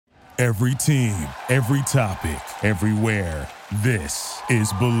Every team, every topic, everywhere. This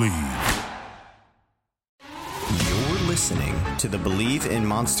is Believe. You're listening to the Believe in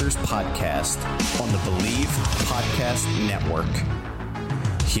Monsters podcast on the Believe Podcast Network.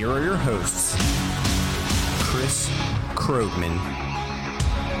 Here are your hosts, Chris Krogman,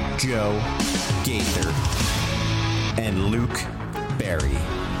 Joe Gaither, and Luke Barry.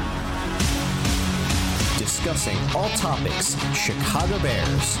 Discussing all topics Chicago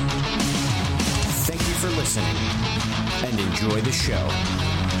Bears. Thank you for listening and enjoy the show.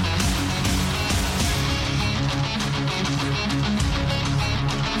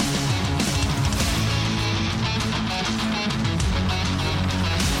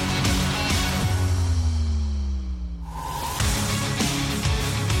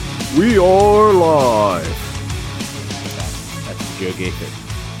 We are live. That's Joe Gaither.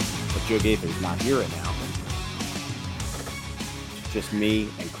 But Joe Gaither's not here right now. It's just me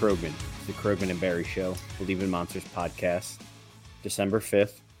and Krogman. It's the Krogman and Barry Show. Believe in Monsters podcast. December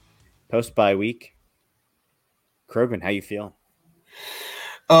 5th. Post bye week. Krogman, how you feeling?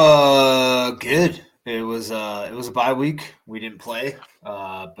 Good. It was a bye week. We didn't play,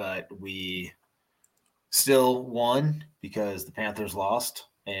 but we still won because the Panthers lost.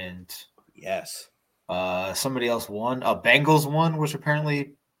 And yes, somebody else won. Bengals won, which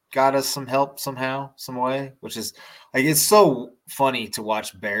apparently got us some help somehow, some way. Which is like it's so funny to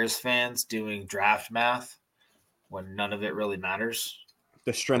watch Bears fans doing draft math when none of it really matters.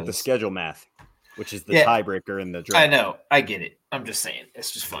 The strength of schedule math, which is the tiebreaker in the draft. I know, I get it. I'm just saying,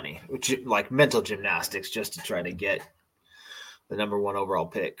 it's just funny, like mental gymnastics, just to try to get the number one overall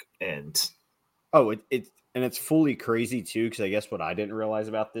pick. And And it's fully crazy, too, because I guess what I didn't realize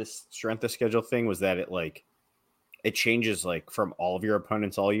about this strength of schedule thing was that it changes, from all of your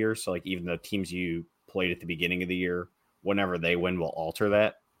opponents all year. So, even the teams you played at the beginning of the year, whenever they win, will alter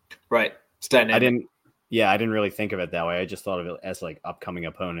that. Right. It's dynamic. I didn't really think of it that way. I just thought of it as, upcoming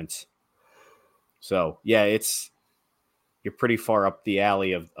opponents. So, yeah, you're pretty far up the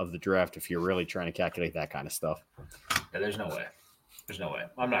alley of the draft if you're really trying to calculate that kind of stuff. Yeah, there's no way. There's no way.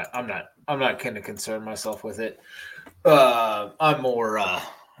 I'm not going to concern myself with it. I'm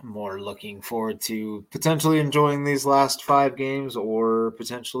more looking forward to potentially enjoying these last 5 games or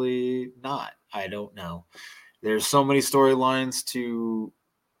potentially not. I don't know. There's so many storylines to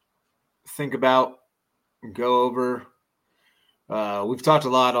think about, go over. We've talked a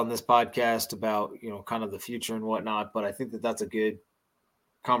lot on this podcast about, kind of the future and whatnot, but I think that's a good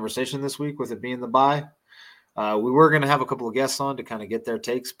conversation this week with it being the bye. We were going to have a couple of guests on to kind of get their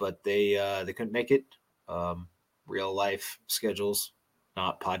takes, but they couldn't make it. Real life schedules,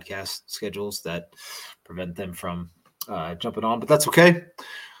 not podcast schedules that prevent them from jumping on, but that's okay.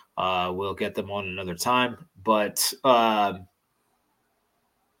 We'll get them on another time. But how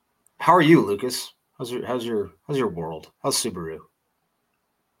are you, Lucas? How's your world? How's Subaru?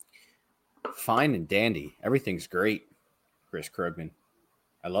 Fine and dandy. Everything's great, Chris Krogman.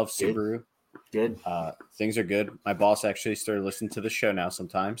 I love Subaru. Good. Things are good. My boss actually started listening to the show now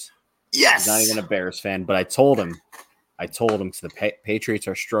sometimes. Yes. He's not even a Bears fan, but I told him because the Patriots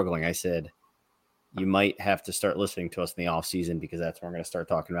are struggling. I said, you might have to start listening to us in the offseason because that's when we're going to start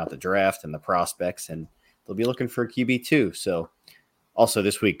talking about the draft and the prospects, and they'll be looking for a QB too. So also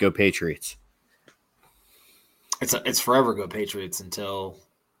this week, go Patriots. It's forever go Patriots until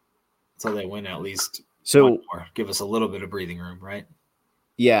they win at least one more. Give us a little bit of breathing room, right?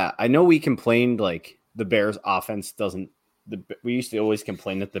 Yeah, I know we complained the Bears offense doesn't – we used to always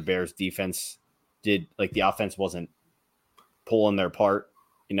complain that the Bears defense did – the offense wasn't pulling their part,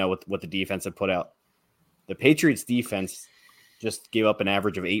 with what the defense had put out. The Patriots defense just gave up an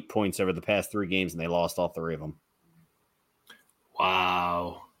average of 8 points over the past 3 games, and they lost all 3 of them.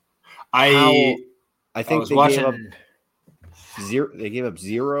 Wow. I think they gave up 0. They gave up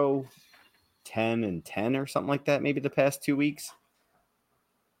 0, 10, and 10 or something like that maybe the past 2 weeks.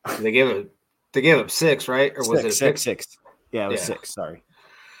 They gave up 6, right? Or was it 6? Yeah, it was 6. Sorry.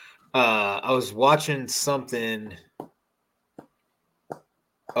 I was watching something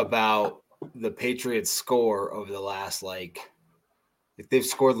about the Patriots score over the last if they've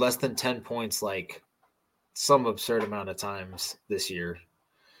scored less than 10 points some absurd amount of times this year,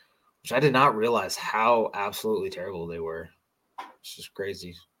 which I did not realize how absolutely terrible they were. It's just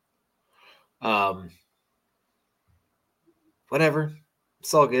crazy. Whatever.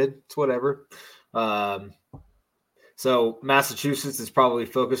 It's all good. It's whatever. So Massachusetts is probably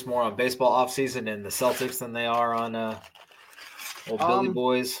focused more on baseball offseason and the Celtics than they are on old Billy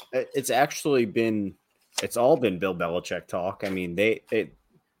boys. It's all been Bill Belichick talk. I mean, they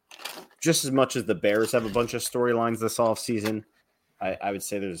just as much as the Bears have a bunch of storylines this offseason, I would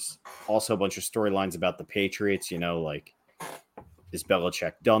say there's also a bunch of storylines about the Patriots. Like, is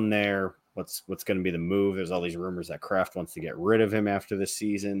Belichick done there? What's going to be the move? There's all these rumors that Kraft wants to get rid of him after this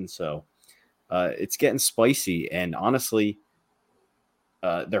season. So it's getting spicy. And honestly,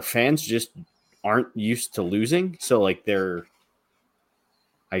 their fans just aren't used to losing. So, like, they're,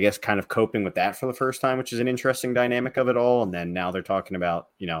 I guess, kind of coping with that for the first time, which is an interesting dynamic of it all. And then now they're talking about,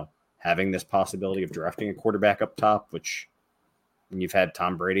 having this possibility of drafting a quarterback up top, which when you've had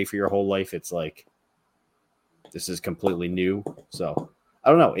Tom Brady for your whole life, it's like, this is completely new. So I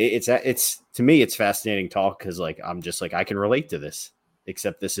don't know. It's to me, it's fascinating talk. Cause like, I'm just like, I can relate to this,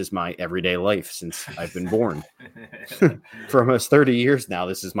 except this is my everyday life since I've been born. For almost 30 years now,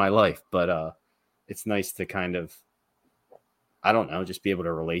 this is my life, but it's nice to kind of, I don't know, just be able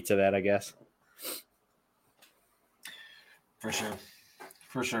to relate to that, I guess. For sure.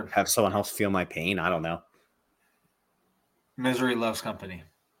 Have someone else feel my pain. I don't know. Misery loves company.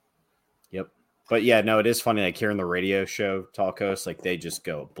 Yep. But yeah, no, it is funny. Like hearing the radio show talk hosts, like they just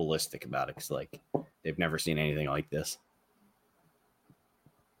go ballistic about it. Cause like they've never seen anything like this.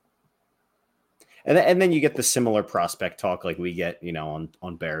 And then you get the similar prospect talk like we get,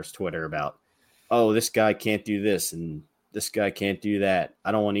 on Bears Twitter about, oh, this guy can't do this and this guy can't do that.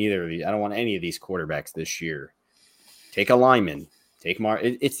 I don't want either of these. I don't want any of these quarterbacks this year. Take a lineman. Take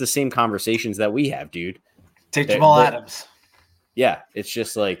It's the same conversations that we have, dude. Take Jamal Adams. Yeah, it's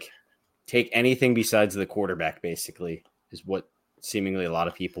just like take anything besides the quarterback, basically, is what seemingly a lot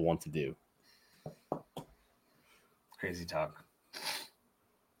of people want to do. Crazy talk.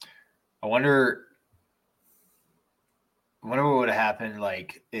 I wonder what would have happened,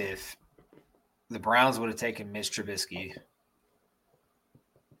 like, if the Browns would have taken Mitch Trubisky,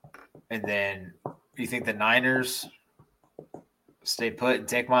 and then you think the Niners stay put and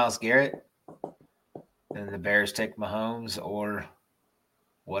take Myles Garrett, and the Bears take Mahomes or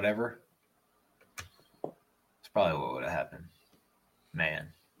whatever? It's probably what would have happened. Man.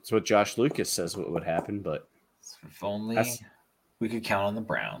 That's what Josh Lucas says what would happen, but if only we could count on the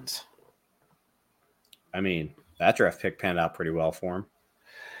Browns. I mean, that draft pick panned out pretty well for him.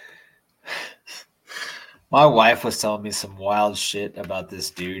 My wife was telling me some wild shit about this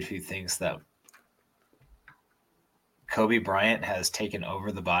dude who thinks that Kobe Bryant has taken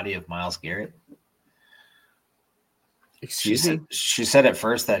over the body of Myles Garrett. Excuse me? She said at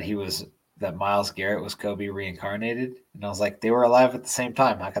first that that Myles Garrett was Kobe reincarnated, and I was like, they were alive at the same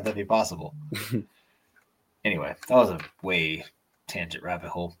time. How could that be possible? Anyway, that was a way tangent rabbit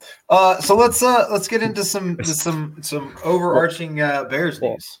hole. So let's get into some overarching Bears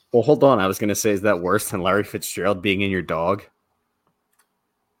news. Well, hold on. I was going to say, is that worse than Larry Fitzgerald being in your dog?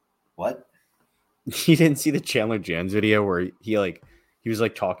 What? You didn't see the Chandler Jones video where he was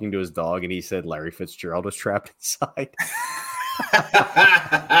like talking to his dog and he said Larry Fitzgerald was trapped inside.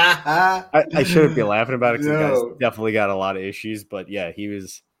 I shouldn't be laughing about it because the guy's definitely got a lot of issues, but yeah,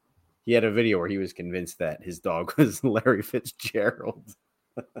 he had a video where he was convinced that his dog was Larry Fitzgerald.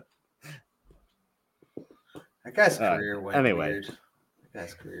 That guy's career went weird. That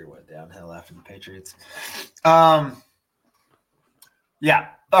guy's career went downhill after the Patriots. Yeah.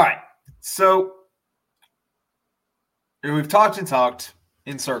 All right. So we've talked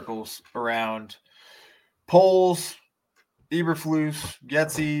in circles around Poles, Eberflus,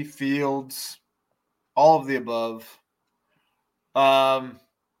 Getsy, Fields, all of the above. I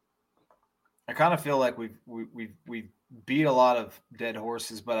kind of feel like we've beat a lot of dead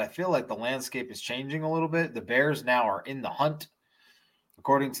horses, but I feel like the landscape is changing a little bit. The Bears now are in the hunt,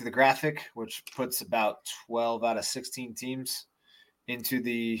 according to the graphic, which puts about 12 out of 16 teams into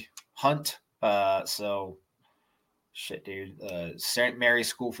the hunt. So shit, dude. St. Mary's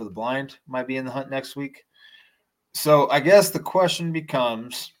School for the Blind might be in the hunt next week. So I guess the question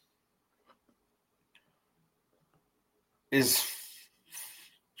becomes, is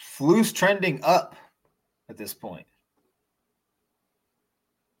Flus trending up at this point?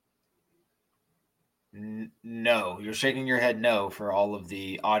 No. You're shaking your head no for all of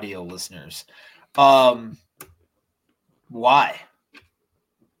the audio listeners. Why?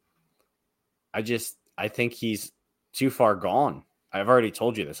 I think he's too far gone. I've already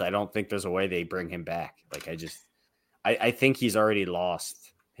told you this. I don't think there's a way they bring him back. Like, I think he's already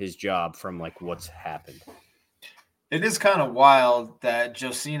lost his job from like what's happened. It is kind of wild that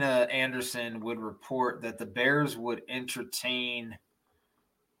Josina Anderson would report that the Bears would entertain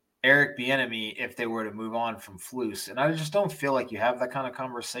Eric Bieniemy if they were to move on from Flus. And I just don't feel like you have that kind of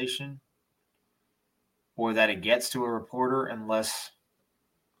conversation or that it gets to a reporter unless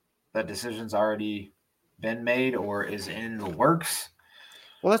that decision's already been made or is in the works.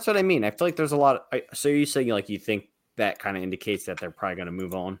 Well, that's what I mean. I feel like there's a lot. So you saying like you think that kind of indicates that they're probably going to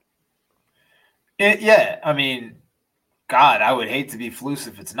move on. Yeah, I mean, God, I would hate to be Flus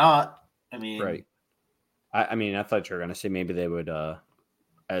if it's not. I mean, Right. I mean, I thought you were going to say maybe they would,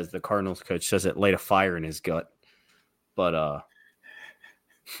 as the Cardinals coach says, it light a fire in his gut. But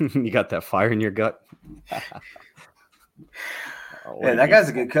you got that fire in your gut? Yeah, that guy's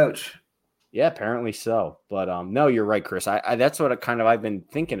a good coach. Yeah, apparently so. But no, you're right, Chris. I that's what I've been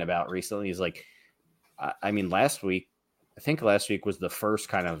thinking about recently is like, I mean, last week was the first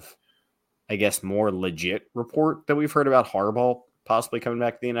kind of, I guess, more legit report that we've heard about Harbaugh possibly coming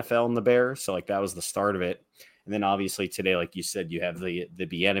back to the NFL and the Bears. So like that was the start of it. And then obviously today, like you said, you have the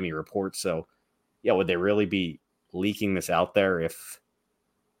Bieniemy report. So yeah, would they really be leaking this out there if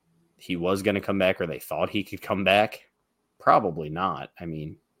he was going to come back or they thought he could come back? Probably not. I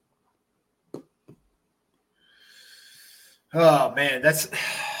mean, oh man, that's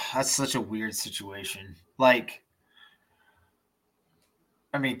such a weird situation. Like,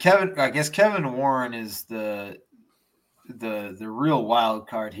 I mean, I guess Kevin Warren is the real wild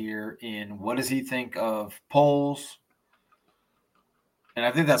card here in what does he think of polls? And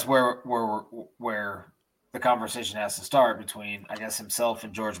I think that's where the conversation has to start between, I guess, himself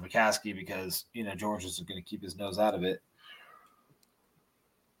and George McCaskey, because, you know, George is going to keep his nose out of it.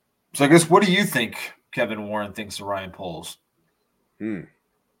 So I guess, what do you think Kevin Warren thinks of Ryan Poles?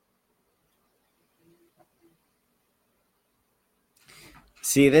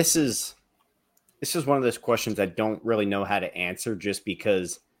 See, this is one of those questions I don't really know how to answer just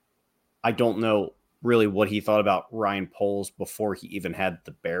because I don't know really what he thought about Ryan Poles before he even had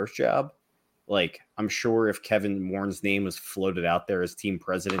the Bears job. Like, I'm sure if Kevin Warren's name was floated out there as team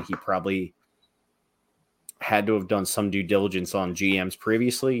president, he probably had to have done some due diligence on GMs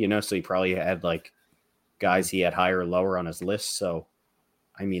previously, you know, so he probably had like guys he had higher or lower on his list. So,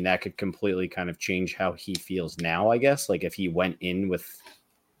 I mean, that could completely kind of change how he feels now, I guess. Like if he went in with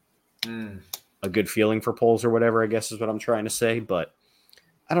a good feeling for Poles or whatever, I guess is what I'm trying to say. But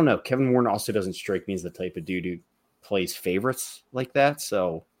I don't know. Kevin Warren also doesn't strike me as the type of dude who plays favorites like that.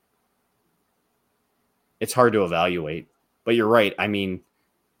 So it's hard to evaluate. But you're right. I mean,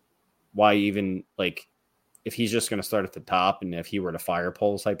 why even, like, if he's just going to start at the top and if he were to fire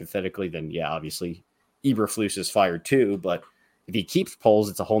Poles hypothetically, then yeah, obviously Eberflus is fired too. But if he keeps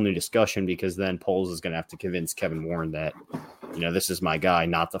Poles, it's a whole new discussion because then Poles is going to have to convince Kevin Warren that, you know, this is my guy,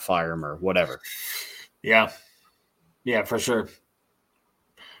 not to fire him or whatever. Yeah. Yeah, for sure.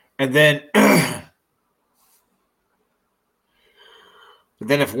 And then,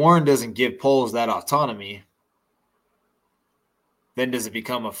 if Warren doesn't give Poles that autonomy, then does it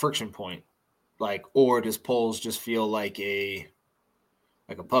become a friction point? Like, or does Poles just feel like a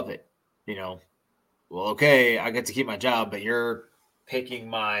puppet? You know, well, okay, I get to keep my job, but you're picking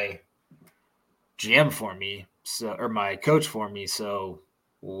my GM for me, so, or my coach for me. So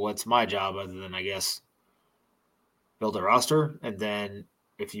what's my job other than, I guess, build a roster? And then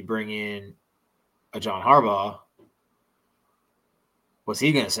if you bring in a John Harbaugh, what's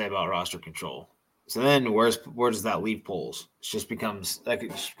he going to say about roster control? So then where does that leave Poles? It just becomes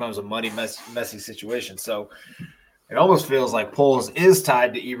a muddy, messy situation. So it almost feels like Poles is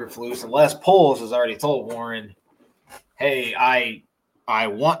tied to Eberflus, unless Poles has already told Warren, hey, I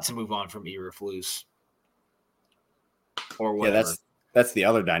want to move on from Eberflus or whatever. Yeah, that's the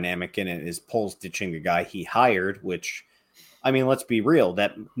other dynamic in it is Poles ditching the guy he hired, which, I mean, let's be real.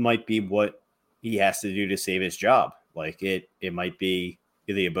 That might be what he has to do to save his job. Like it might be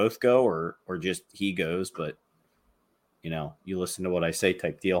either you both go or just he goes, but you know, you listen to what I say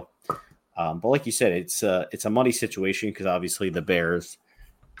type deal. But like you said, it's a muddy situation because obviously the Bears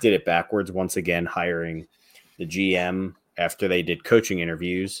did it backwards once again, hiring the GM after they did coaching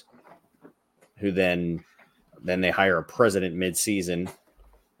interviews, who then they hire a president mid-season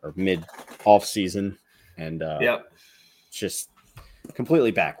or mid-off season, and it's just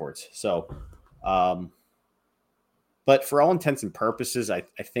completely backwards. So, but for all intents and purposes, I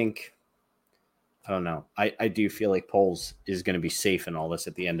think, I don't know. I do feel like Poles is going to be safe in all this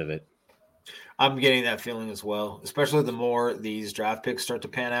at the end of it. I'm getting that feeling as well, especially the more these draft picks start to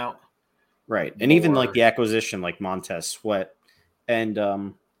pan out. Right. And even like the acquisition, like Montez Sweat. And I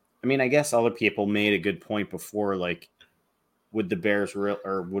mean, I guess other people made a good point before, like, would the Bears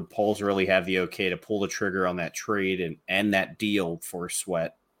or would Poles really have the okay to pull the trigger on that trade and that deal for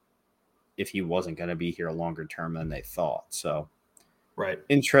Sweat if he wasn't going to be here longer term than they thought? So, right.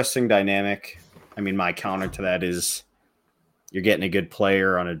 Interesting dynamic. I mean, my counter to that is you're getting a good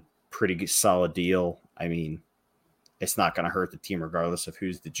player on a pretty solid deal. I mean, it's not going to hurt the team regardless of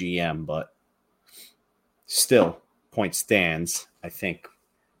who's the GM, but still, point stands. I think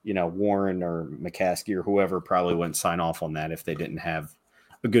Warren or McCaskey or whoever probably wouldn't sign off on that if they didn't have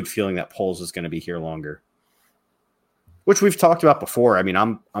a good feeling that Poles is going to be here longer. Which we've talked about before. I mean,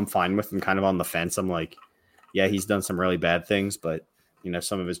 I'm fine with him, kind of on the fence. I'm like, yeah, he's done some really bad things, but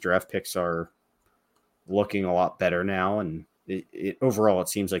some of his draft picks are looking a lot better now, and overall it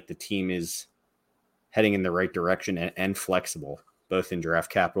seems like the team is heading in the right direction and flexible, both in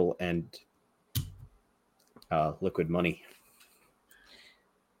draft capital and liquid money.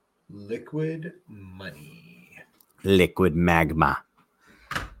 Liquid money. Liquid magma.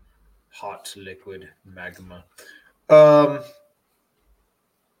 Hot liquid magma. So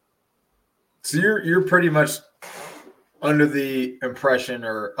you're pretty much under the impression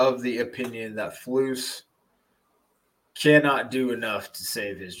or of the opinion that Flus cannot do enough to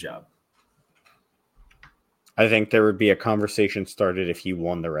save his job. I think there would be a conversation started if he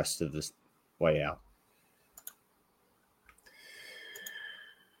won the rest of this way out.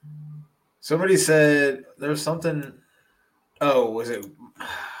 Somebody said there's something. Oh, was it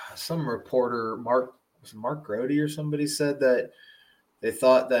some reporter, Mark Grody or somebody said that they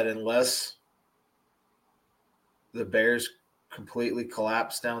thought that unless the Bears completely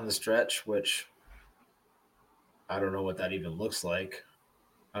collapse down the stretch, which I don't know what that even looks like.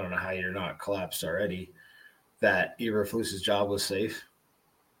 I don't know how you're not collapsed already, that Eberflus's job was safe.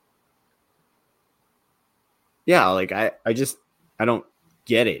 Yeah, like I don't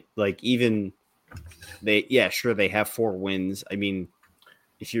get it. Like even they have 4 wins. I mean,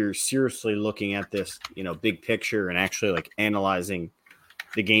 if you're seriously looking at this, big picture and actually like analyzing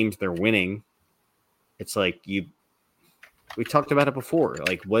the games they're winning, it's like we talked about it before.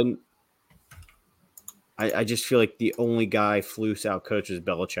 Like when I just feel like the only guy Flus outcoaches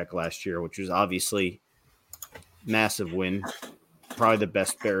Belichick last year, which was obviously massive win, probably the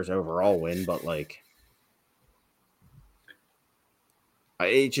best Bears overall win, but like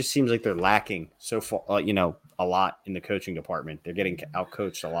it just seems like they're lacking so far, a lot in the coaching department. They're getting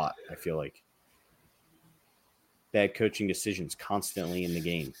outcoached a lot. I feel like bad coaching decisions constantly in the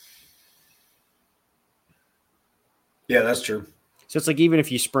game. Yeah, that's true. So it's like even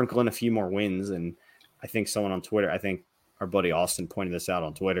if you sprinkle in a few more wins, and I think someone on Twitter, I think our buddy Austin pointed this out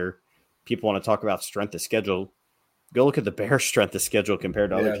on Twitter, people want to talk about strength of schedule. Go look at the Bears' strength of schedule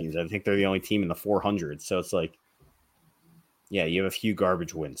compared to other teams. I think they're the only team in the 400. So it's like, yeah, you have a few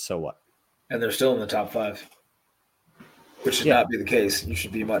garbage wins. So what? And they're still in the top 5, which should not be the case. You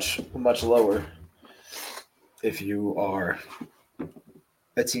should be much, much lower if you are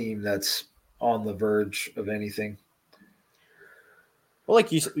a team that's on the verge of anything. Well,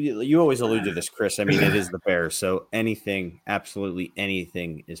 like you always allude to this, Chris. I mean, it is the Bears, so anything, absolutely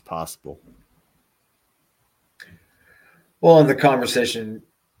anything is possible. Well, and the conversation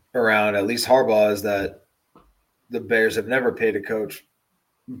around at least Harbaugh is that the Bears have never paid a coach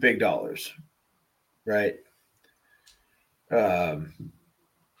big dollars, right? I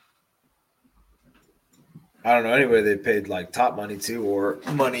don't know anybody they paid like top money to, or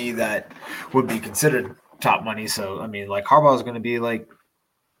money that would be considered top money. So, I mean, like Harbaugh is going to be like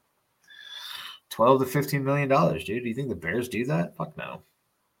 $12 to $15 million, dude. Do you think the Bears do that? Fuck no.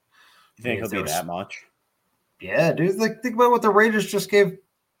 You think he'll be that much? Yeah, dude. Like, think about what the Raiders just gave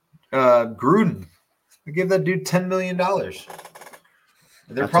Gruden. They gave that dude $10 million.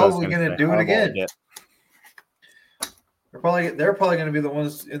 They're probably going to do it again. They're probably going to be the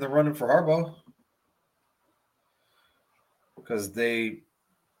ones in the running for Harbaugh because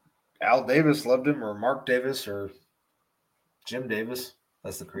Al Davis loved him, or Mark Davis, or Jim Davis.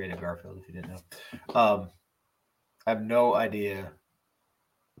 That's the creative Garfield, if you didn't know. I have no idea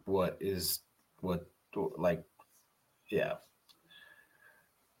yeah.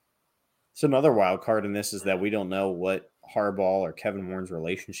 So another wild card in this is that we don't know what Harbaugh or Kevin Warren's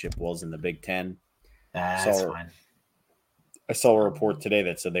relationship was in the Big Ten. That's fine. I saw a report today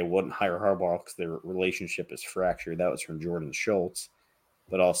that said they wouldn't hire Harbaugh because their relationship is fractured. That was from Jordan Schultz.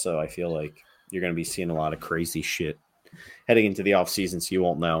 But also, I feel like you're going to be seeing a lot of crazy shit heading into the offseason, so you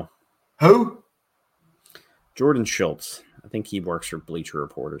won't know. Who? Jordan Schultz. I think he works for Bleacher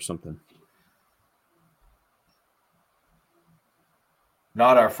Report or something.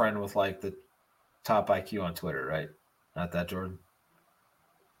 Not our friend with like the top IQ on Twitter, right? Not that Jordan?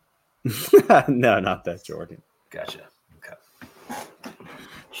 No, not that Jordan. Gotcha. Okay.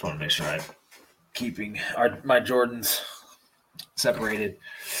 Just want to make sure I'm keeping my Jordans separated.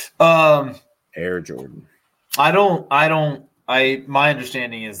 Air Jordan. My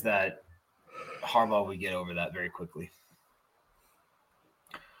understanding is that Harbaugh would get over that very quickly.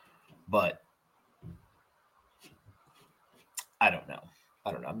 But I don't know.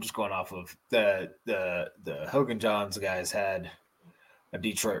 I'm just going off of the Hogan Johns guys had a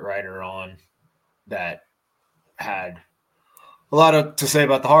Detroit writer on that had a lot to say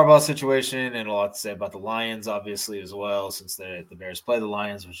about the Harbaugh situation and a lot to say about the Lions, obviously, as well, since the Bears play the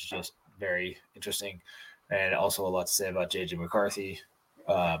Lions, which is just very interesting, and also a lot to say about J.J. McCarthy.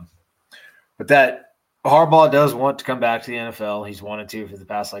 But that Harbaugh does want to come back to the NFL. He's wanted to for the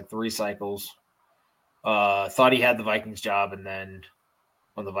past 3 cycles. Thought he had the Vikings job, and then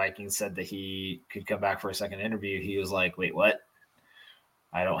when the Vikings said that he could come back for a second interview, he was like, wait, what?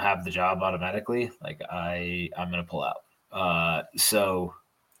 I don't have the job automatically. I'm going to pull out.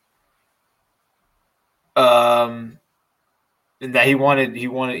 And that he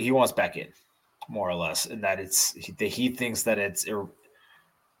wants back in, more or less, and that he thinks that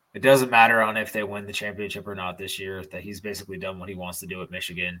it doesn't matter on if they win the championship or not this year, that he's basically done what he wants to do at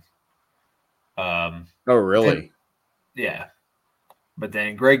Michigan. Oh, really? Yeah. But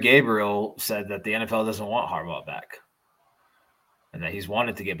then Greg Gabriel said that the NFL doesn't want Harbaugh back and that he's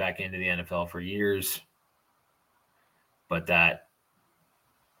wanted to get back into the NFL for years, but that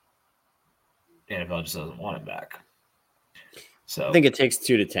the NFL just doesn't want him back. So I think it takes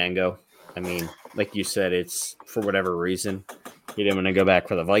 2 to tango. I mean, like you said, it's for whatever reason. He didn't want to go back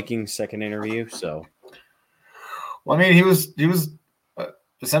for the Vikings second interview. So, well, I mean, he was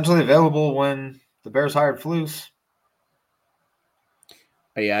essentially available when the Bears hired Flus.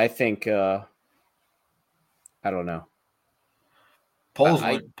 Yeah, I think I don't know.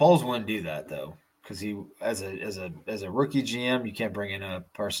 Poles wouldn't do that though, because he as a rookie GM, you can't bring in a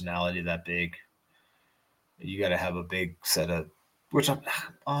personality that big. You got to have a big set of. Which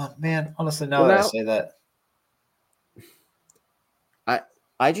honestly, now that I say that,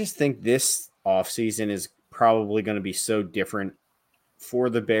 I just think this offseason is probably going to be so different for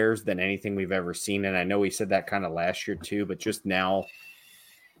the Bears than anything we've ever seen. And I know we said that kind of last year too, but just now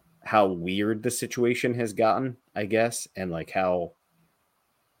how weird the situation has gotten, I guess. And how,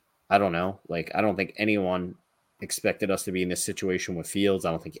 I don't know, I don't think anyone expected us to be in this situation with Fields.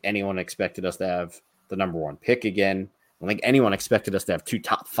 I don't think anyone expected us to have the number 1 pick again. I don't think anyone expected us to have 2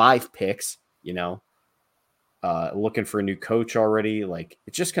 top 5 picks, looking for a new coach already.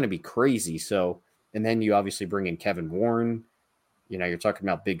 It's just going to be crazy. So, and then you obviously bring in Kevin Warren. You're talking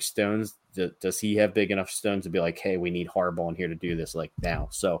about big stones. Does he have big enough stones to be like, hey, we need Harbaugh in here to do this now?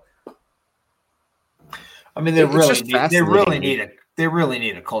 So, I mean, they really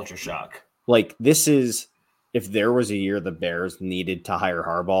need a culture shock. This is, if there was a year the Bears needed to hire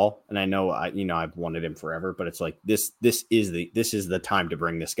Harbaugh, and I know I've wanted him forever, but it's this is the time to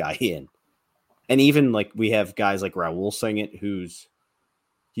bring this guy in. And even we have guys like Raul Singett,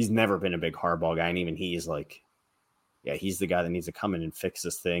 he's never been a big Harbaugh guy, and even he's he's the guy that needs to come in and fix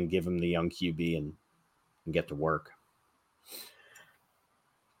this thing, give him the young QB and get to work.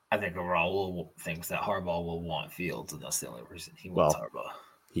 I think Raul thinks that Harbaugh will want Fields, and that's the only reason he wants Harbaugh.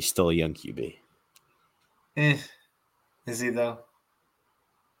 He's still a young QB. Is he though?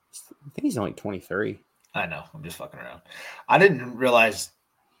 I think he's only 23. I know. I'm just fucking around. I didn't realize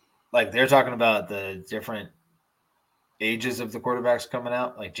they're talking about the different ages of the quarterbacks coming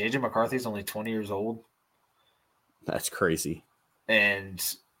out. J.J. McCarthy's only 20 years old. That's crazy. And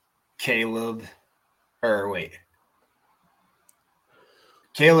Caleb or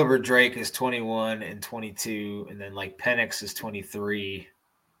Drake is 21 and 22, and then Penix is 23.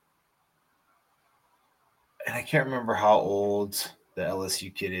 And I can't remember how old the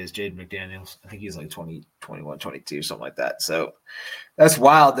LSU kid is, Jaden McDaniels. I think he's 20, 21, 22, something like that. So that's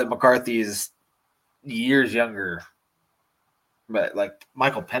wild that McCarthy is years younger. But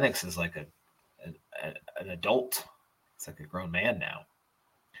Michael Penix is an adult. It's a grown man now.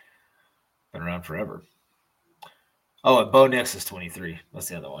 Been around forever. Oh, and Bo Nix is 23. That's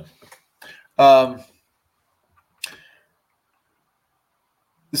the other one.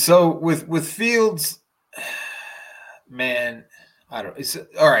 So with Fields, man, I don't. It's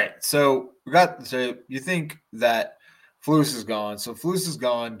all right. So you think that Flus is gone? So Flus is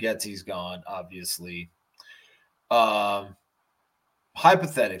gone. Getsy's gone. Obviously.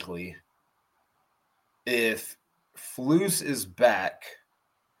 Hypothetically, if Flus is back,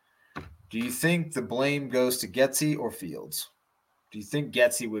 do you think the blame goes to Getsy or Fields? Do you think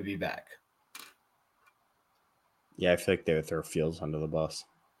Getsy would be back? Yeah, I feel like they would throw Fields under the bus.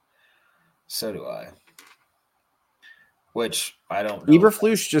 So do I. Which I don't know.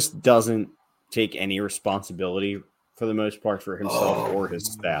 Eberflus just doesn't take any responsibility for the most part for himself or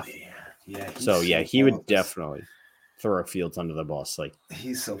his staff. Man. Yeah, he would definitely throw Fields under the bus.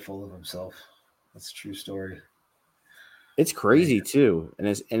 He's so full of himself. That's a true story. It's crazy too, and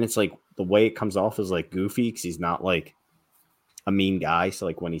it's the way it comes off is goofy because he's not a mean guy. So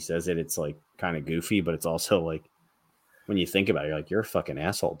when he says it, it's kind of goofy, but it's also When you think about it, you're like, you're a fucking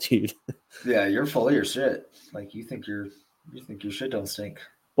asshole, dude. Yeah, you're full of your shit. Like you think your shit don't stink.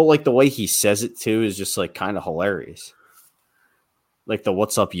 But like the way he says it too is just like kind of hilarious. Like the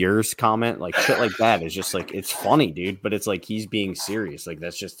 "What's up, yours" comment, like shit like that is just like it's funny, dude. But it's like he's being serious. Like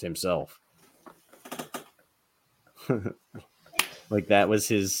that's just himself. Like that was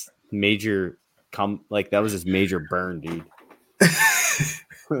his major that was his major burn, dude.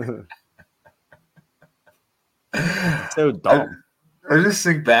 So dumb. I just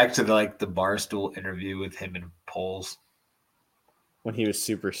think back to the Barstool interview with him and Poles When he was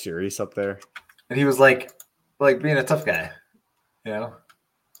super serious up there. and he was like being a tough guy, you know.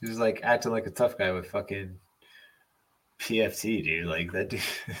 He was like acting like a tough guy with fucking PFT, dude. Like that dude.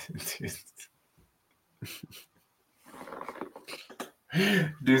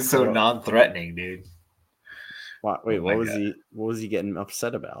 Dude's so non-threatening, dude. Wait, what was he getting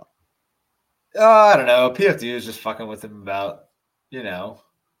upset about? I don't know. PFT was just fucking with him about,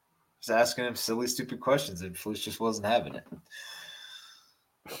 just asking him silly, stupid questions, and Flus just wasn't having it.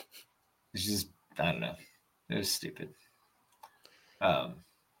 It's just, I don't know. It was stupid.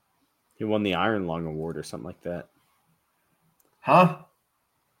 He won the Iron Lung Award or something like that. Huh?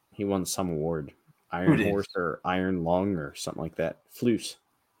 He won some award. Iron Horse or Iron Lung or something like that. Flus.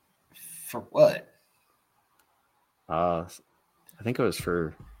 For what? I think it was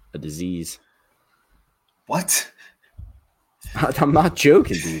for a disease. What? I'm not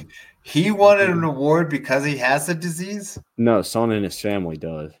joking, dude. He wanted an award because he has a disease? No, someone in his family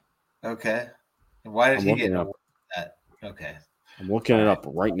does. Okay. And why did he get an award for that? Okay. I'm looking it up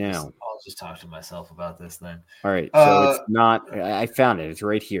right now. I'll just talk to myself about this then. All right. So it's not. I found it. It's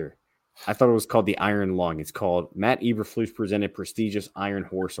right here. I thought it was called the Iron Lung. It's called Matt Eberflus presented prestigious Iron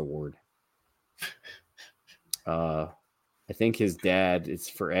Horse Award. I think his dad. It's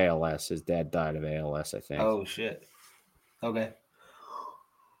for ALS. His dad died of ALS. I think. Oh shit. Okay.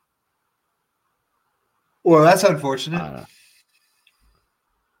 Well, that's unfortunate.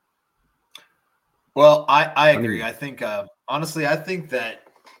 Well, I agree. I think honestly, I think that.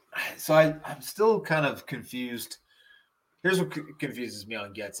 So I'm still kind of confused. Here's what confuses me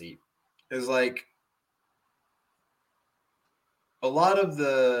on Getsy. Is like a lot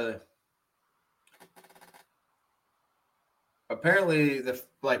of apparently the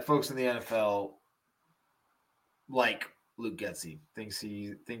folks in the NFL like Luke Getsy,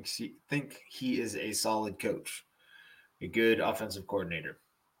 think he is a solid coach, a good offensive coordinator.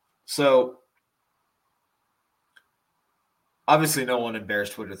 So obviously no one in Bears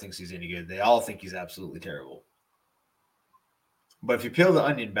Twitter thinks he's any good. They all think he's absolutely terrible. But if you peel the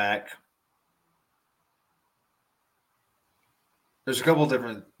onion back, there's a couple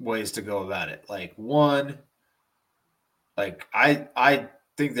different ways to go about it. Like one, I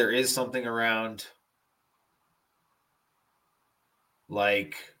think there is something around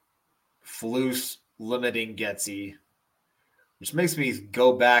Flus limiting Getsy, which makes me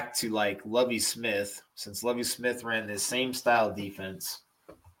go back to Lovie Smith, since Lovie Smith ran this same style defense,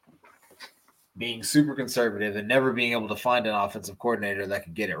 being super conservative and never being able to find an offensive coordinator that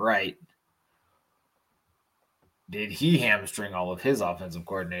could get it right. Did he hamstring all of his offensive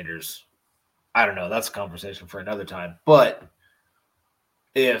coordinators? I don't know. That's a conversation for another time. But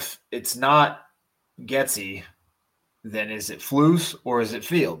if it's not Getsy, then is it Flus or is it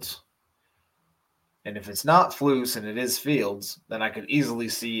Fields? And if it's not Flus and it is Fields, then I could easily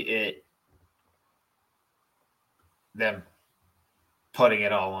see them putting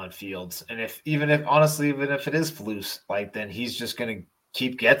it all on Fields. And even if it is Flus, then he's just going to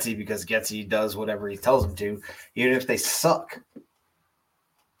keep Getsy because Getsy does whatever he tells him to, even if they suck.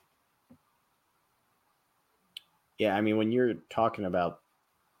 Yeah, I mean, when you're thinking about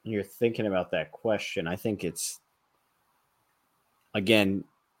that question, I think it's, again,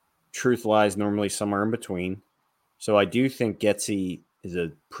 truth lies normally somewhere in between. So I do think Getsy is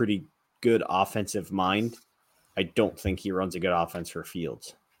a pretty good offensive mind. I don't think he runs a good offense for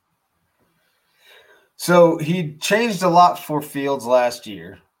Fields. So he changed a lot for Fields last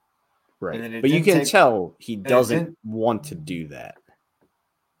year. Right. But you can tell he doesn't want to do that.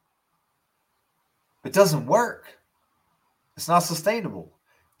 It doesn't work. It's not sustainable.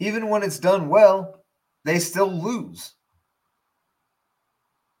 Even when it's done well, they still lose.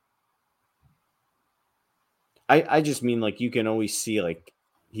 I just mean you can always see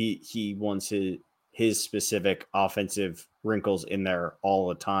he wants his specific offensive wrinkles in there all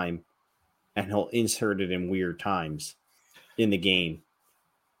the time, and he'll insert it in weird times in the game.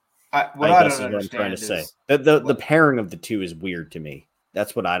 What I don't understand I'm trying to say. The pairing of the two is weird to me.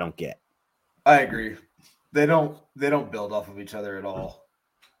 That's what I don't get. I agree. They don't build off of each other at all.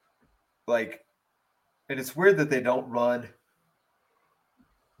 And it's weird that they don't run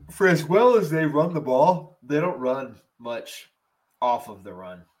for as well as they run the ball. They don't run much off of the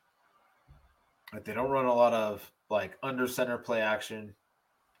run. Like they don't run a lot of like under center play action.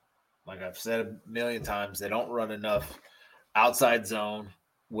 Like I've said a million times, they don't run enough outside zone,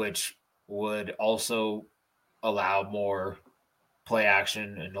 which would also allow more play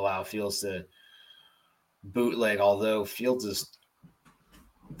action and allow Fields to bootleg. Although Fields'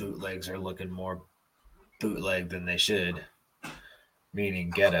 bootlegs are looking more bootleg than they should,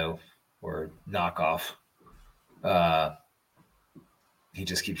 meaning ghetto or knockoff. He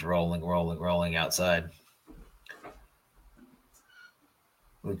just keeps rolling outside.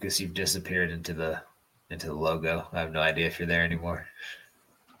 Lucas, you've disappeared into the logo. I have no idea if you're there anymore.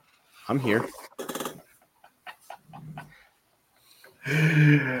 I'm here.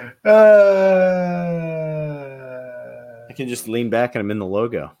 I can just lean back and I'm in the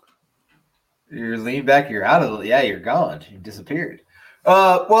logo. You're leaning back. You're out of it. Yeah, you're gone. You disappeared.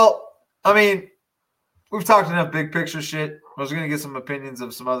 Well, I mean, we've talked enough big picture shit. I was going to get some opinions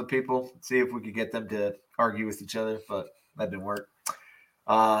of some other people, see if we could get them to argue with each other, but that didn't work.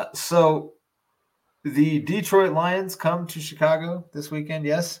 So the Detroit Lions come to Chicago this weekend.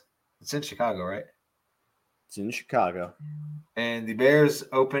 Yes, it's in Chicago, right? It's in Chicago. And the Bears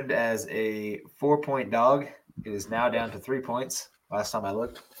opened as a 4-point dog. It is now down to 3 points. Last time I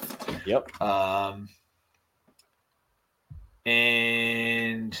looked. Yep.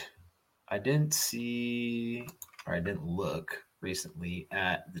 And I didn't see, or I didn't look recently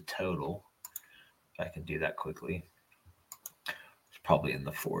at the total. I can do that quickly. It's probably in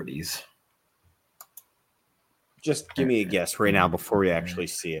the 40s. Just give me a guess right now before we actually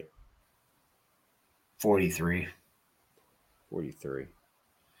see it. 43. 43.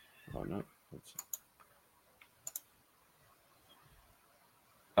 Oh, no.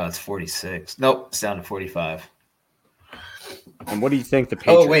 Oh, it's 46. Nope, it's down to 45. And what do you think the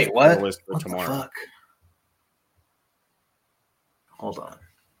Patriots what? List for What tomorrow? the fuck? Hold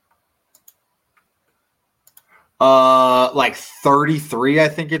on. Like 33, I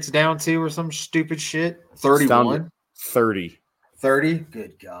think it's down to, or some stupid shit. 31. 30. 30?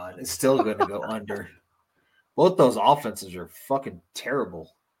 Good God. It's still going to go under. Both those offenses are fucking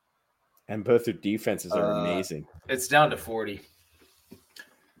terrible. And both their defenses are amazing. It's down to 40.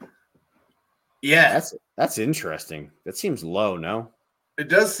 Yeah. That's interesting. That seems low, no? It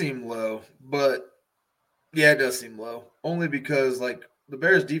does seem low, but yeah, it does seem low. Only because like the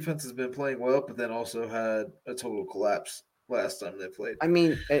Bears defense has been playing well, but then also had a total collapse last time they played. I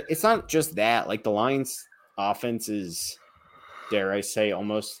mean, it's not just that. Like the Lions offense is, dare I say,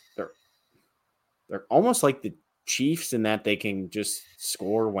 they're almost like the Chiefs in that they can just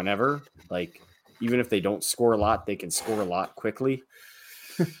score whenever. Like even if they don't score a lot, they can score a lot quickly.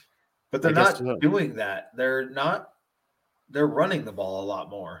 But they're not doing that. They're running the ball a lot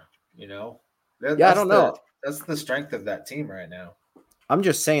more, you know? I don't know. That's the strength of that team right now. I'm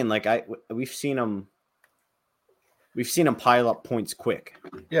just saying, like we've seen them pile up points quick.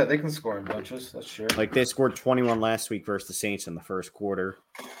 Yeah, they can score in bunches. That's true. Like they scored 21 last week versus the Saints in the first quarter.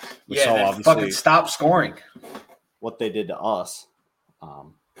 We saw obviously fucking stop scoring. What they did to us.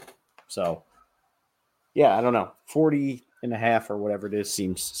 So yeah, I don't know. 40.5 or whatever it is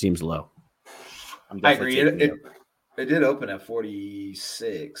seems low. I agree. It did open at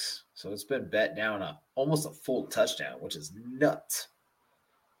 46, so it's been bet down almost a full touchdown, which is nuts.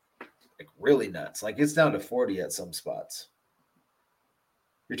 Like really nuts. Like it's down to 40 at some spots.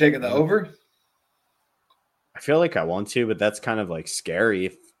 You're taking the over? I feel like I want to, but that's kind of like scary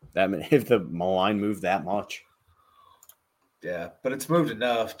if the line moved that much. Yeah, but it's moved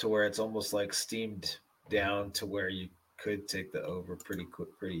enough to where it's almost like steamed down to where you could take the over pretty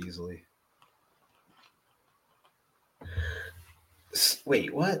easily.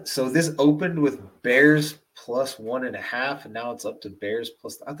 Wait, what? So this opened with Bears plus 1.5, and now it's up to Bears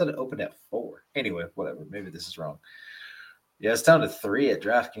plus. I thought it opened at 4. Anyway, whatever. Maybe this is wrong. Yeah, it's down to 3 at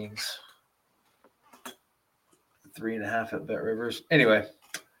DraftKings. 3.5 at BetRivers. Anyway,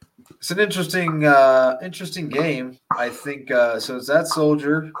 it's an interesting game. I think so. It's at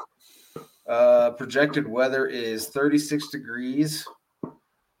Soldier. Projected weather is 36 degrees,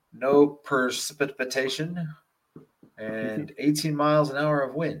 no precipitation, and 18 miles an hour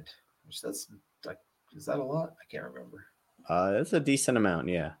of wind. Which is that a lot? I can't remember. That's a decent amount,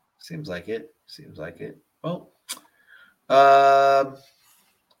 yeah. Seems like it. Well,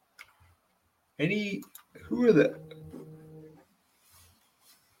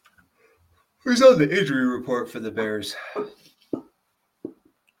 who's on the injury report for the Bears?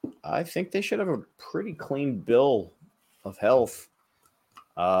 I think they should have a pretty clean bill of health.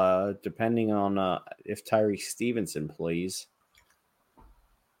 Depending on if Tyree Stevenson plays.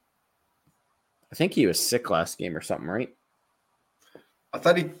 I think he was sick last game or something, right? I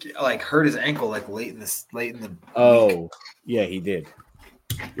thought he like hurt his ankle like late in the week. Oh, yeah, he did.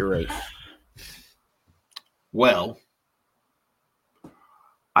 You're right. Well,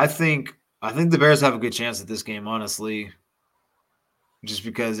 I think the Bears have a good chance at this game, honestly. Just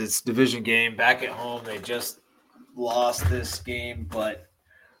because it's division game back at home. They just lost this game, but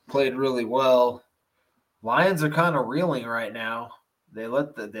played really well. Lions are kind of reeling right now. They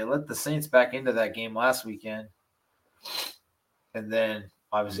let the Saints back into that game last weekend. And then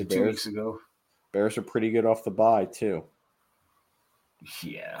obviously 2 weeks ago. Bears are pretty good off the bye, too.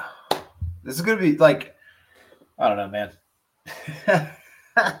 Yeah. This is gonna be like, I don't know, man.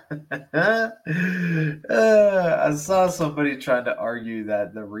 I saw somebody trying to argue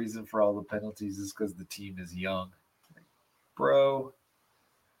that the reason for all the penalties is because the team is young. Bro,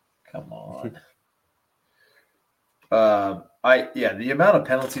 come on. The amount of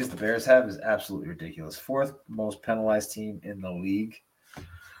penalties the Bears have is absolutely ridiculous. 4th most penalized team in the league.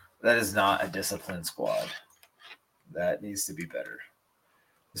 That is not a disciplined squad. That needs to be better.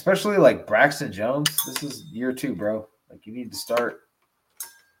 Especially like Braxton Jones. This is year 2, bro. Like you need to start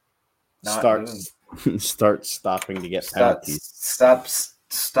stopping to get penalties. Stop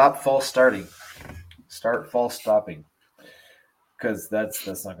false starting. Start false stopping. Because that's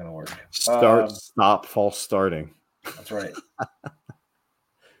not going to work. Stop false starting. That's right.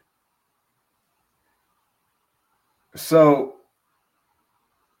 So,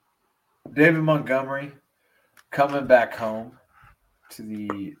 David Montgomery coming back home to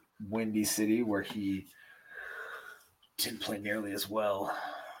the Windy City where he didn't play nearly as well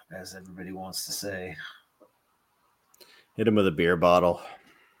as everybody wants to say. Hit him with a beer bottle.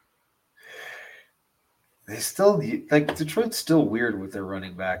 They still like Detroit's still weird with their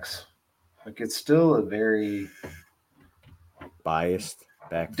running backs. Like it's still a very biased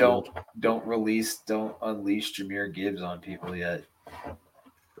backfield. Don't unleash Jahmyr Gibbs on people yet.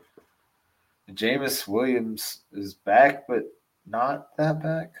 Jameis Williams is back, but not that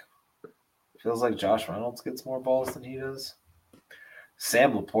back. Feels like Josh Reynolds gets more balls than he does.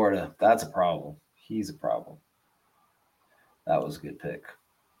 Sam Laporta, that's a problem. He's a problem. That was a good pick.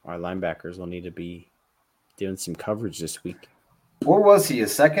 Our linebackers will need to be doing some coverage this week. Or was he a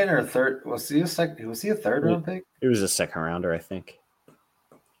second or third? Was he a third round pick? It was a second rounder, I think.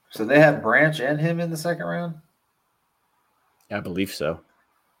 So they had Branch and him in the second round? I believe so.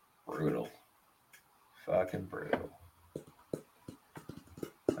 Brutal. Fucking brutal.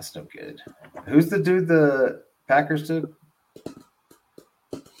 That's no good. Who's the dude the Packers took?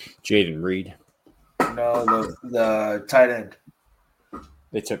 Jaden Reed. No, the tight end.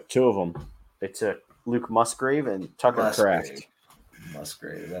 They took 2 of them. They took Luke Musgrave and Tucker Kraft.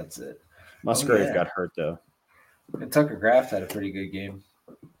 Musgrave, that's it. Musgrave got hurt, though. And Tucker Kraft had a pretty good game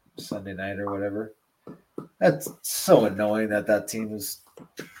Sunday night or whatever. That's so annoying that team is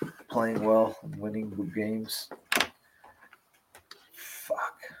playing well and winning games.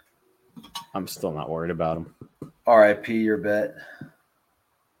 Fuck. I'm still not worried about him. RIP your bet.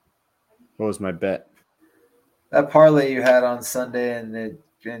 What was my bet? That parlay you had on Sunday and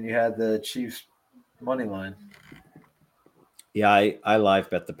you had the Chiefs money line. Yeah, I live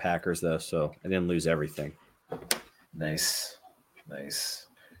bet the Packers, though, so I didn't lose everything. Nice.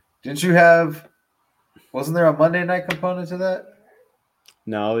 Didn't you have – wasn't there a Monday night component to that?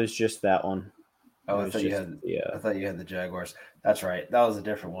 No, it was just that one. Oh, I thought you had the Jaguars. That's right. That was a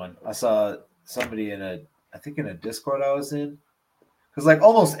different one. I saw somebody in a Discord I was in. Because like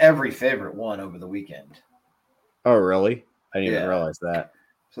almost every favorite won over the weekend. Oh, really? I didn't even realize that.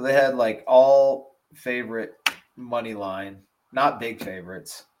 So they had like all favorite money line, not big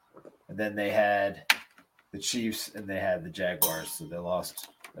favorites. And then they had the Chiefs and they had the Jaguars. So they lost.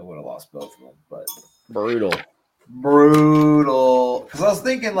 They would have lost both of them. But brutal. Because I was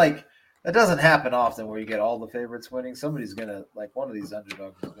thinking like that doesn't happen often where you get all the favorites winning. Somebody's gonna like one of these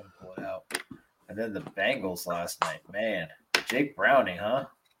underdogs is gonna pull it out. And then the Bengals last night, man. Jake Browning, huh?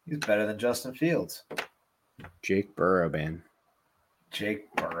 He's better than Justin Fields. Jake Burrow, man.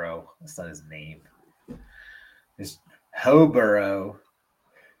 Jake Burrow. That's not his name. It's Ho Burrow.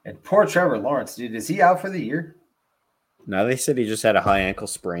 And poor Trevor Lawrence, dude. Is he out for the year? No, they said he just had a high ankle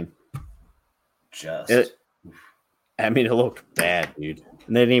sprain. It looked bad, dude.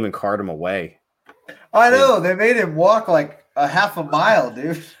 And they didn't even cart him away. I know. They made him walk like a half a mile,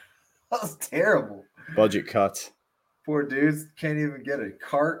 dude. That was terrible. Budget cuts. Poor dudes can't even get a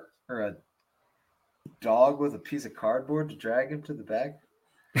cart or a dog with a piece of cardboard to drag him to the back.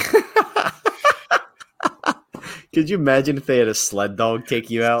 Could you imagine if they had a sled dog take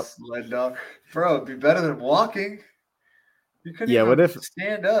you out? Sled dog. Bro, it'd be better than walking. You couldn't Yeah, even what if-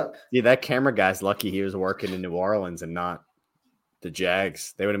 stand up. Yeah, that camera guy's lucky he was working in New Orleans and not the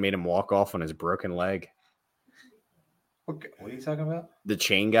Jags. They would have made him walk off on his broken leg. What are you talking about? The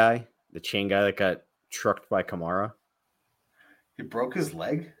chain guy that got trucked by Kamara. He broke his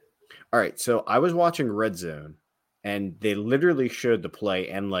leg? All right, so I was watching Red Zone, and they literally showed the play,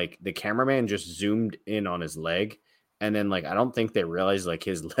 and like the cameraman just zoomed in on his leg, and then like I don't think they realized like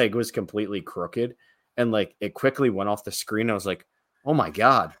his leg was completely crooked, and like it quickly went off the screen. I was like, oh my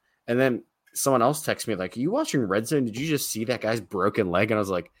god! And then someone else texted me like, "Are you watching Red Zone? Did you just see that guy's broken leg?" And I was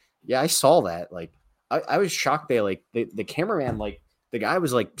like, "Yeah, I saw that." Like I was shocked. They like the cameraman like the guy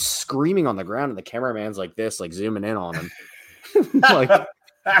was like screaming on the ground, and the cameraman's like this, like zooming in on him, like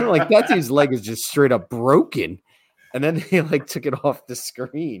that dude's leg is just straight up broken. And then they like took it off the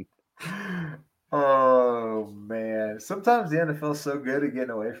screen. Oh man. Sometimes the NFL is so good at getting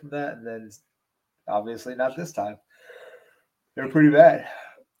away from that, and then obviously not this time. They're pretty bad.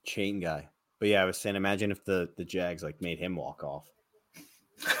 Chain guy. But yeah, I was saying, imagine if the Jags like made him walk off.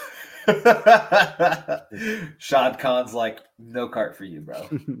 Shad Khan's like, no cart for you, bro.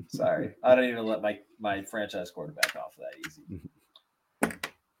 Sorry. I don't even let my franchise quarterback off that easy.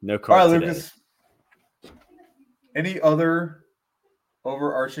 No All car right, today. Lucas. Any other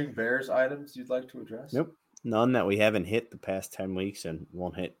overarching Bears items you'd like to address? Nope. None that we haven't hit the past 10 weeks and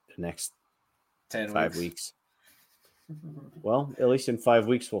won't hit the next 5 weeks. Well, at least in 5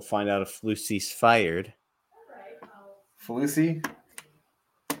 weeks, we'll find out if Lucy's fired. Flusy.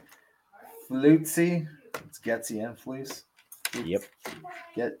 Flutzy. It's Getsy and Fluce. Yep.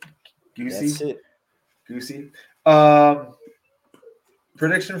 Get Goosey. That's it. Goosey.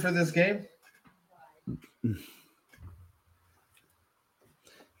 Prediction for this game?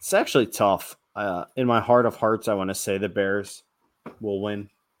 It's actually tough. In my heart of hearts, I want to say the Bears will win.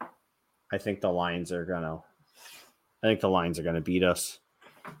 I think the Lions are gonna beat us.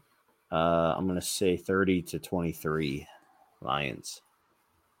 I'm gonna say 30-23 Lions.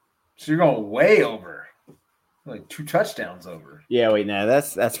 So you're going way over. Like 2 touchdowns over. Yeah, wait, no,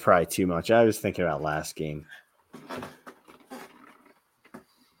 that's probably too much. I was thinking about last game.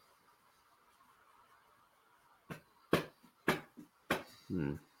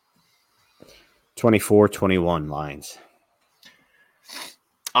 24-21 Lions.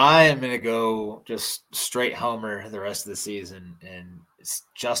 I am going to go just straight homer the rest of the season, and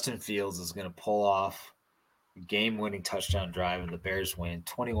Justin Fields is going to pull off a game-winning touchdown drive, and the Bears win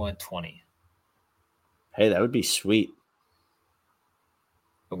 21-20. Hey, that would be sweet.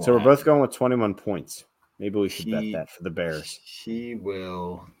 It won't So we're happen. both going with 21 points. Maybe we should bet that for the Bears. He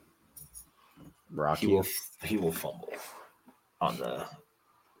will Rocky. he will fumble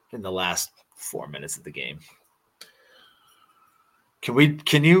in the last 4 minutes of the game.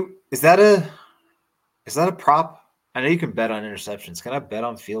 Is that a prop? I know you can bet on interceptions. Can I bet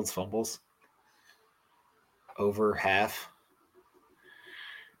on Fields fumbles? Over half.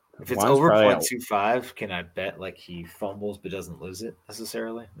 If it's Mine's over probably 0.25, can I bet like he fumbles but doesn't lose it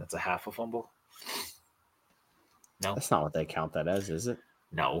necessarily? That's a half a fumble. No, That's not what they count that as, is it?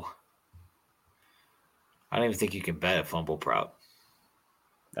 no. I don't even think you can bet a fumble prop.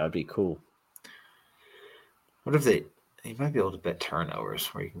 That would be cool. What if you might be able to bet turnovers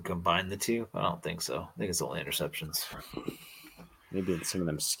where you can combine the two? I don't think so. I think it's only interceptions. Maybe in some of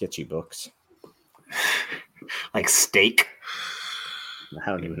them sketchy books. Like steak.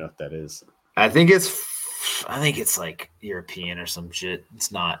 I don't even know what that is. I think it's like European or some shit.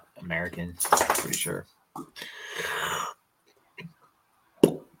 It's not American. Pretty sure.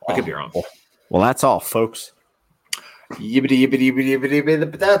 I could be wrong. Well, that's all, folks. Yibbity yibbity yibbity yibbity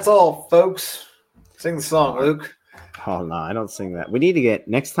yibbity. But that's all, folks. Sing the song, Luke. Oh, no, I don't sing that. We need to get,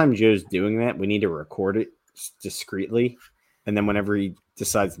 next time Joe's doing that, we need to record it discreetly. And then whenever he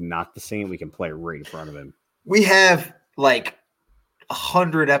decides not to sing it, we can play it right in front of him. We have like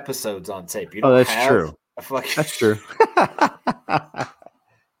 100 episodes on tape. You don't that's have true. a fucking... That's true.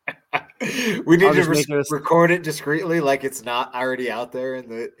 We need I'll to just make it a- record it discreetly, like it's not already out there in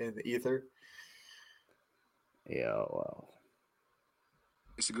the ether. Yeah, well.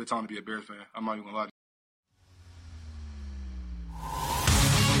 It's a good time to be a Bears fan. I'm not even gonna lie.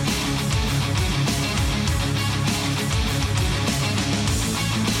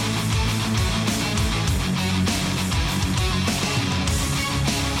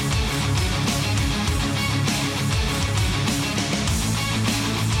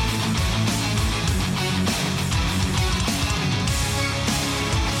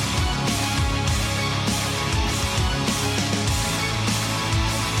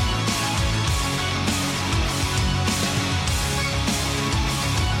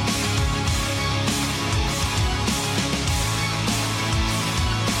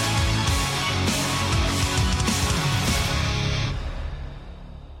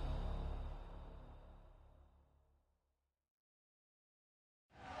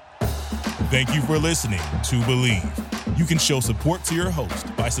 Thank you for listening to Believe. You can show support to your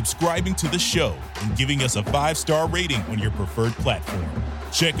host by subscribing to the show and giving us a 5-star rating on your preferred platform.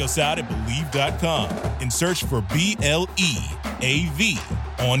 Check us out at Believe.com and search for BLEAV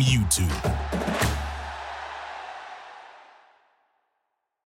on YouTube.